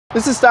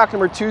This is stock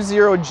number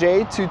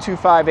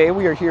 20J225A.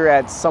 We are here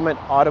at Summit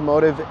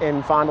Automotive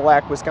in Fond du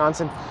Lac,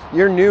 Wisconsin.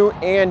 Your new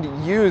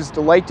and used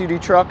light duty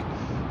truck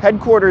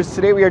headquarters.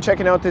 Today we are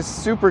checking out this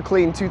super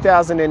clean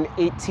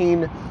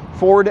 2018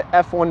 Ford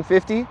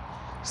F150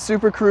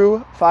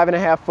 Supercrew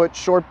 5.5 foot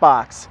short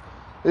box.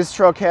 This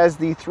truck has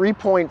the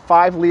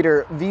 3.5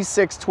 liter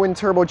V6 twin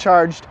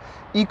turbocharged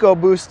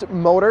Ecoboost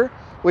motor,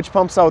 which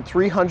pumps out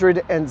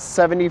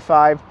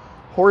 375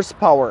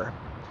 horsepower.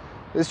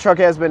 This truck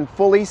has been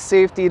fully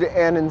safetied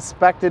and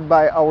inspected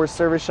by our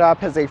service shop,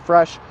 has a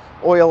fresh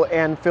oil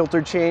and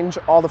filter change.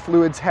 All the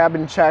fluids have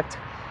been checked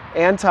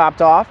and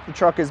topped off. The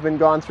truck has been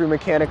gone through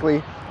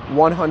mechanically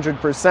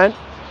 100%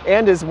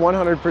 and is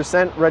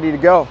 100% ready to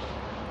go.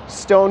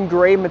 Stone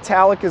gray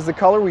metallic is the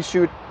color. We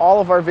shoot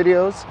all of our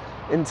videos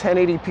in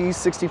 1080p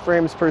 60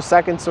 frames per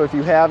second, so if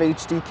you have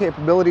HD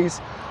capabilities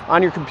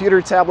on your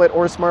computer, tablet,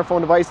 or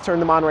smartphone device, turn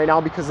them on right now,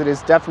 because it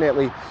is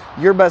definitely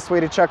your best way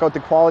to check out the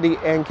quality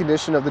and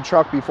condition of the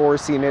truck before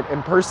seeing it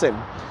in person.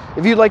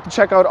 If you'd like to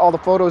check out all the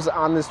photos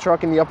on this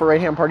truck, in the upper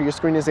right hand part of your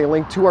screen is a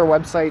link to our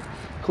website.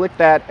 Click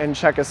that and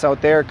check us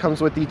out there. It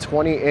comes with the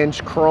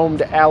 20-inch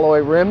chromed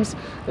alloy rims,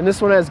 and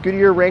this one has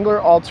Goodyear Wrangler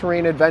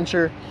all-terrain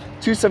adventure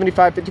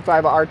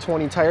 275/55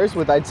 R20 tires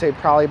with, I'd say,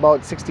 probably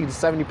about 60 to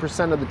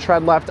 70% of the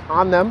tread left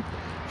on them.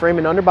 Frame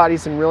and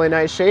underbody's in really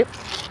nice shape.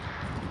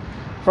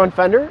 Front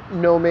fender,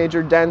 no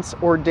major dents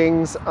or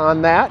dings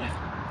on that.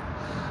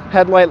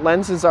 Headlight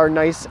lenses are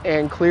nice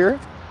and clear.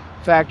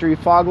 Factory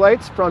fog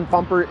lights. Front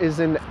bumper is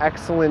in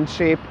excellent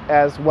shape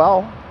as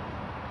well.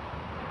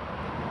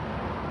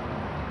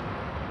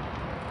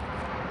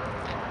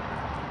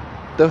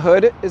 The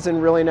hood is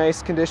in really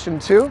nice condition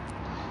too,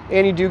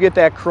 and you do get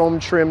that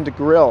chrome trimmed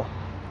grille.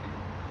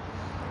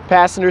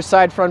 Passenger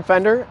side front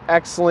fender,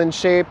 excellent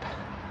shape.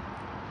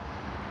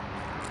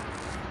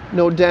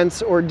 No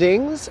dents or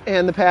dings,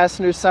 and the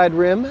passenger side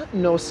rim,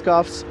 no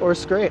scuffs or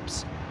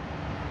scrapes.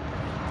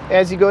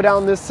 As you go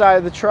down this side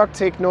of the truck,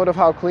 take note of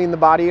how clean the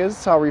body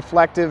is, how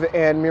reflective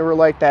and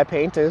mirror-like that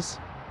paint is.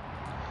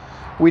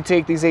 We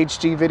take these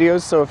HD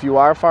videos, so if you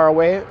are far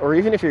away, or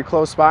even if you're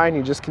close by and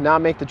you just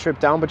cannot make the trip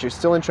down, but you're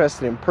still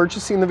interested in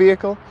purchasing the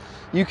vehicle,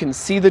 you can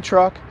see the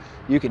truck,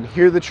 you can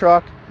hear the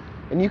truck,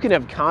 and you can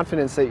have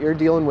confidence that you're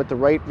dealing with the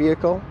right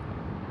vehicle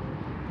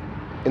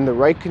in the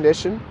right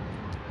condition,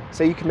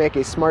 so you can make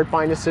a smart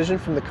buying decision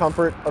from the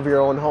comfort of your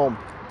own home.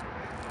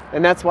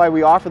 And that's why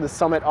we offer the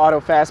Summit Auto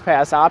Fast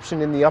Pass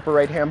option in the upper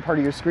right hand part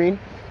of your screen,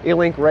 a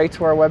link right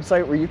to our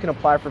website where you can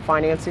apply for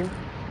financing,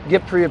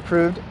 get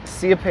pre-approved,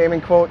 see a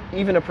payment quote,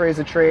 even appraise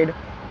a trade,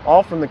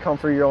 all from the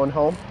comfort of your own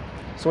home.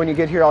 So when you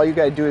get here, all you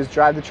gotta do is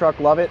drive the truck,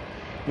 love it,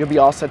 you'll be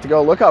all set to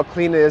go. Look how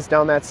clean it is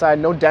down that side,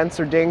 no dents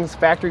or dings,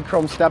 factory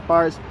chrome step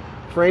bars.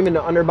 Frame and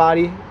the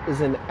underbody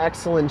is in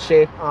excellent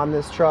shape on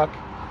this truck.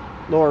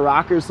 Lower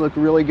rockers look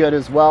really good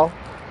as well.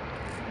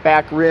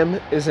 Back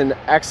rim is in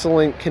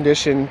excellent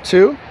condition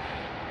too.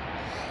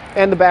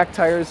 And the back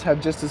tires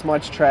have just as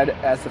much tread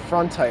as the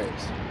front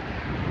tires.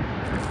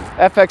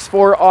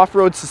 FX4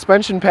 off-road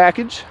suspension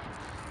package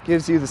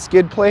gives you the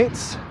skid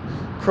plates,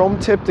 chrome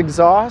tipped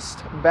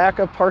exhaust,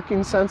 backup parking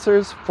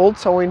sensors, full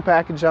towing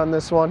package on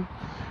this one.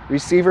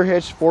 Receiver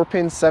hitch,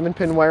 4-pin,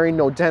 7-pin wiring,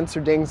 no dents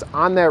or dings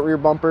on that rear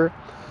bumper.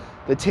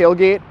 The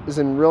tailgate is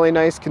in really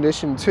nice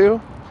condition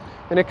too.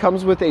 And it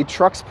comes with a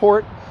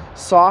Truxport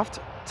soft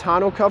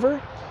tonneau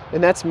cover,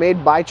 and that's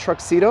made by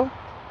Truxedo.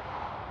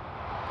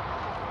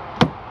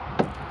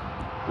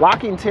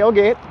 Locking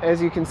tailgate,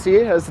 as you can see,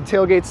 it has the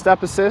tailgate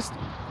step assist.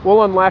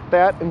 We'll unlock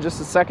that in just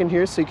a second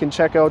here so you can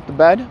check out the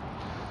bed.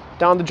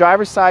 Down the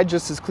driver's side,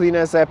 just as clean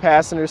as that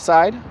passenger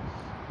side.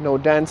 No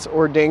dents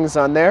or dings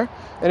on there.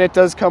 And it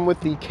does come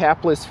with the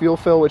capless fuel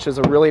fill, which is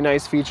a really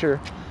nice feature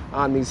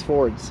on these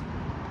Fords.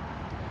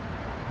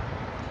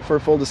 For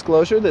full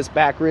disclosure, this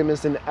back rim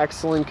is in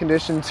excellent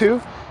condition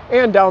too.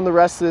 And down the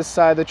rest of this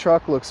side of the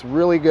truck looks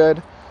really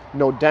good.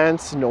 No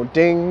dents, no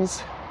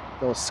dings,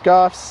 no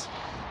scuffs.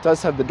 It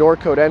does have the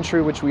Doorcode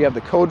entry, which we have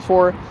the code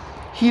for.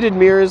 Heated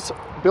mirrors,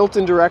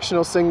 built-in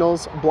directional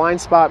signals, blind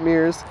spot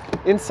mirrors.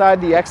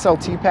 Inside, the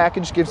Xlt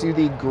package gives you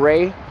the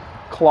gray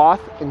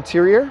cloth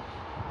interior.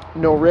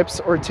 No rips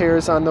or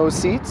tears on those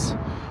seats.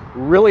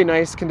 Really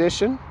nice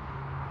condition.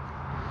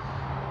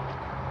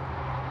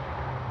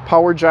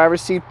 Power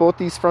driver's seat, both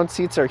these front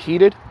seats are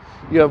heated.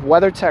 You have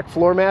WeatherTech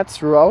floor mats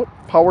throughout,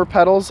 power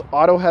pedals,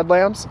 auto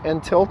headlamps,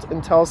 and tilt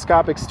and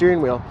telescopic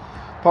steering wheel.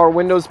 Power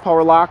windows,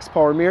 power locks,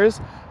 power mirrors.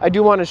 I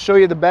do want to show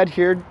you the bed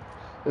here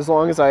as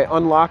long as I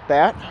unlock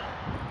that.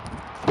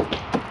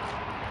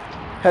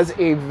 Has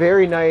a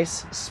very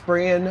nice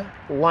spray-in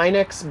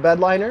Line-X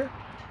bedliner.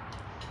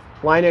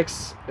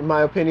 Line-X, in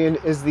my opinion,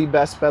 is the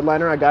best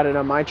bedliner. I got it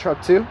on my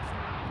truck too.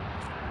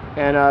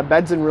 And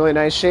bed's in really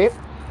nice shape.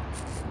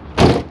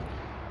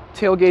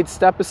 Tailgate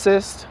step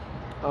assist,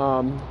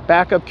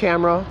 backup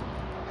camera,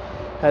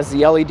 has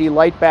the LED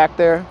light back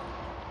there.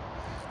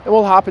 And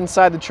we'll hop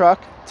inside the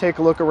truck, take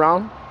a look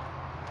around.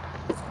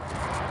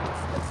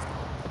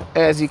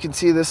 As you can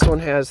see, this one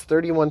has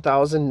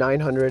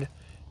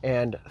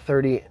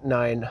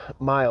 31,939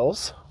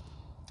 miles.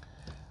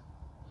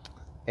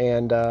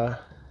 and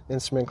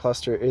instrument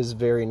cluster is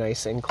very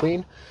nice and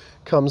clean.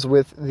 Comes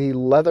with the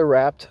leather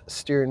wrapped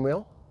steering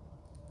wheel,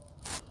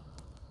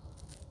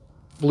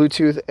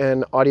 Bluetooth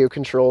and audio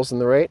controls on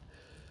the right,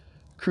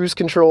 cruise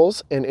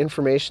controls and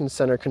information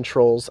center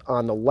controls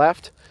on the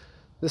left.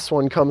 This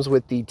one comes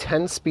with the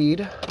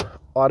 10-speed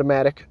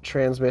automatic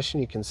transmission.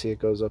 You can see it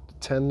goes up to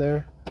 10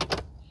 there.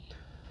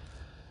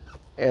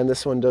 And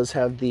this one does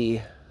have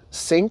the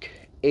Sync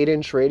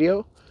 8-inch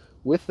radio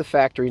with the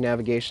factory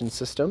navigation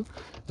system.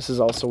 This is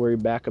also where your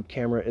backup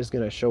camera is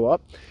going to show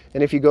up.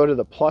 And if you go to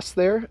the plus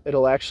there,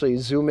 it'll actually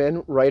zoom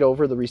in right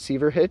over the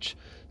receiver hitch,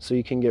 so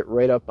you can get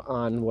right up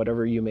on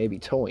whatever you may be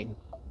towing,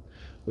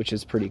 which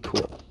is pretty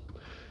cool.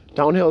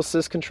 Downhill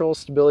assist control,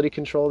 stability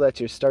control, that's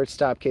your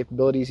start-stop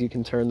capabilities. You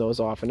can turn those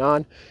off and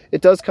on.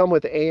 It does come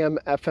with AM,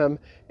 FM,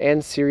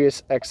 and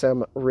Sirius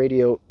XM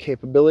radio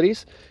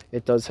capabilities.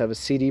 It does have a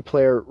CD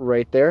player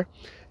right there.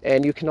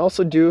 And you can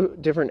also do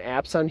different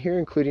apps on here,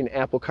 including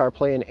Apple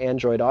CarPlay and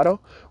Android Auto,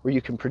 where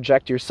you can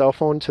project your cell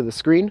phone to the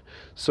screen.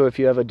 So if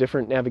you have a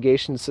different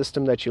navigation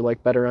system that you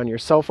like better on your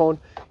cell phone,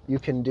 you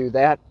can do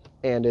that.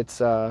 And it's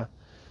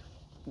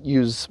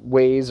use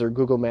Waze or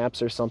Google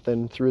Maps or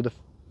something through the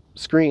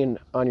screen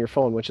on your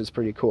phone, which is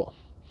pretty cool.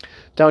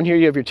 Down here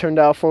you have your turn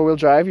dial 4-wheel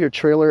drive, your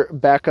trailer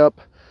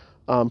backup,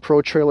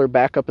 Pro Trailer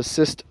Backup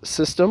Assist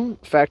System,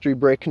 factory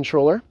brake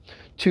controller,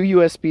 2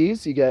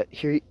 USBs, you get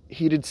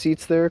heated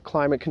seats there,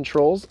 climate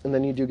controls, and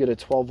then you do get a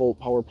 12-volt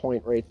power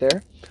point right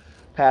there.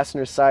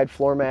 Passenger side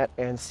floor mat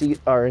and seat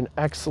are in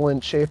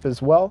excellent shape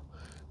as well.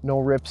 No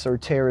rips or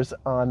tears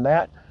on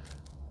that.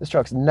 This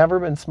truck's never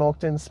been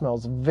smoked in,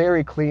 smells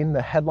very clean.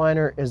 The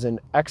headliner is in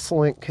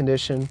excellent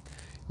condition.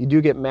 You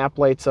do get map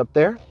lights up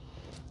there.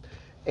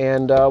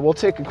 And we'll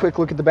take a quick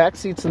look at the back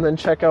seats and then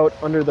check out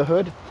under the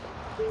hood.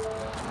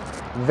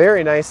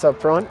 Very nice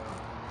up front.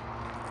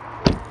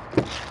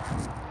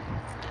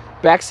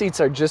 Back seats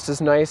are just as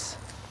nice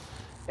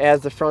as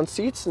the front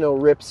seats. No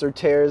rips or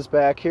tears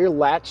back here.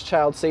 Latch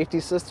child safety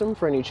system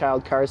for any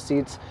child car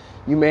seats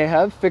you may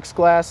have. Fixed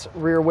glass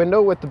rear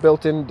window with the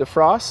built-in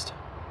defrost.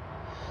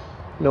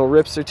 No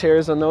rips or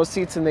tears on those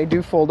seats, and they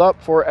do fold up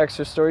for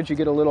extra storage. You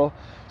get a little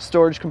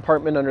storage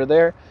compartment under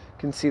there. You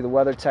can see the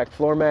WeatherTech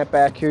floor mat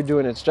back here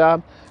doing its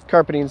job.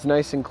 Carpeting's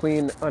nice and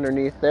clean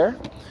underneath there.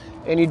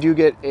 And you do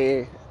get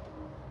a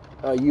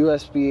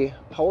USB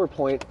power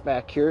point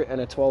back here and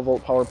a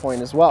 12-volt power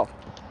point as well.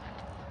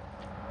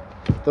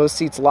 Those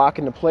seats lock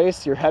into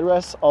place. Your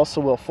headrests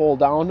also will fold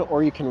down,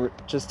 or you can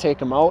just take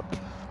them out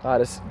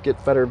to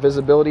get better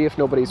visibility if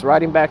nobody's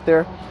riding back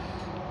there.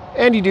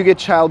 And you do get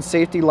child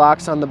safety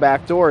locks on the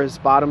back doors.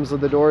 Bottoms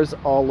of the doors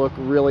all look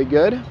really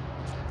good.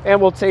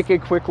 And we'll take a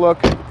quick look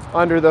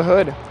under the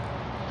hood.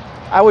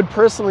 I would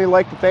personally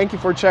like to thank you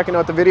for checking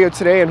out the video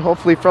today, and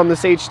hopefully from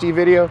this HD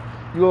video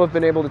you will have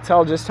been able to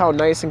tell just how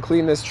nice and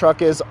clean this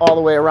truck is all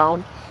the way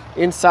around,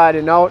 inside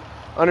and out.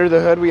 Under the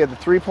hood we have the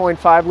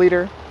 3.5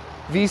 liter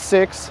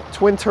V6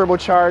 twin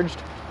turbocharged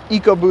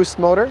EcoBoost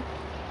motor.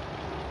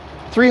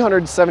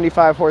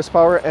 375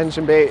 horsepower.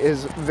 Engine bay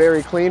is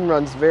very clean,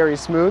 runs very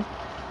smooth.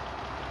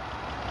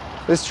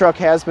 This truck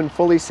has been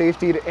fully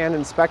safetied and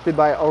inspected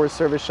by our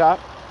service shop.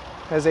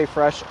 Has a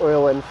fresh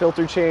oil and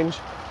filter change.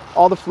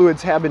 All the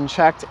fluids have been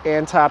checked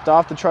and topped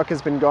off. The truck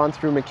has been gone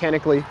through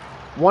mechanically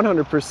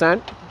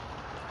 100%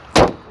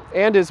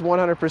 and is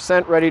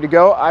 100% ready to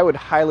go. I would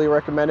highly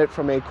recommend it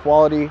from a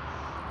quality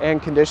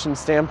and condition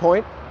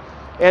standpoint.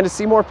 And to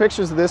see more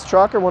pictures of this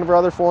truck or one of our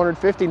other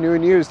 450 new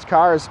and used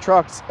cars,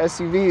 trucks,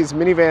 SUVs,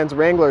 minivans,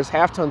 Wranglers,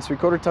 half tons,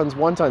 3/4 tons,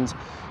 1 tons,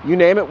 you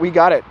name it, we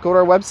got it. Go to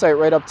our website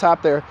right up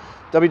top there,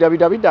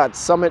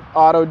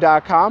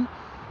 www.summitauto.com.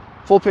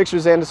 Full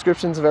pictures and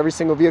descriptions of every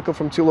single vehicle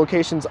from 2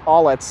 locations,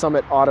 all at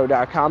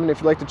summitauto.com. And if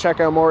you'd like to check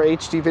out more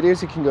HD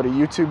videos, you can go to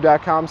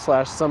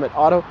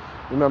youtube.com/summitauto.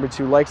 Remember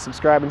to like,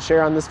 subscribe, and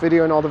share on this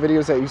video and all the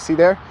videos that you see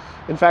there.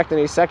 In fact, in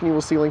a second, you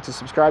will see a link to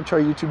subscribe to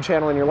our YouTube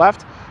channel on your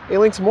left, a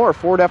link to more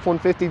Ford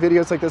F-150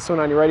 videos like this one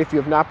on your right. If you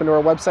have not been to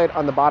our website,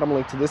 on the bottom,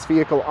 link to this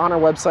vehicle on our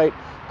website.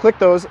 Click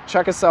those,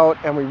 check us out,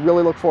 and we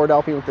really look forward to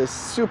helping you with this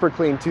super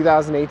clean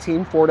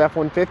 2018 Ford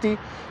F-150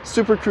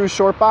 Supercrew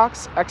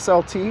Shortbox,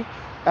 Xlt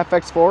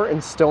Fx4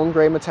 in stone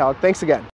gray metallic. Thanks again.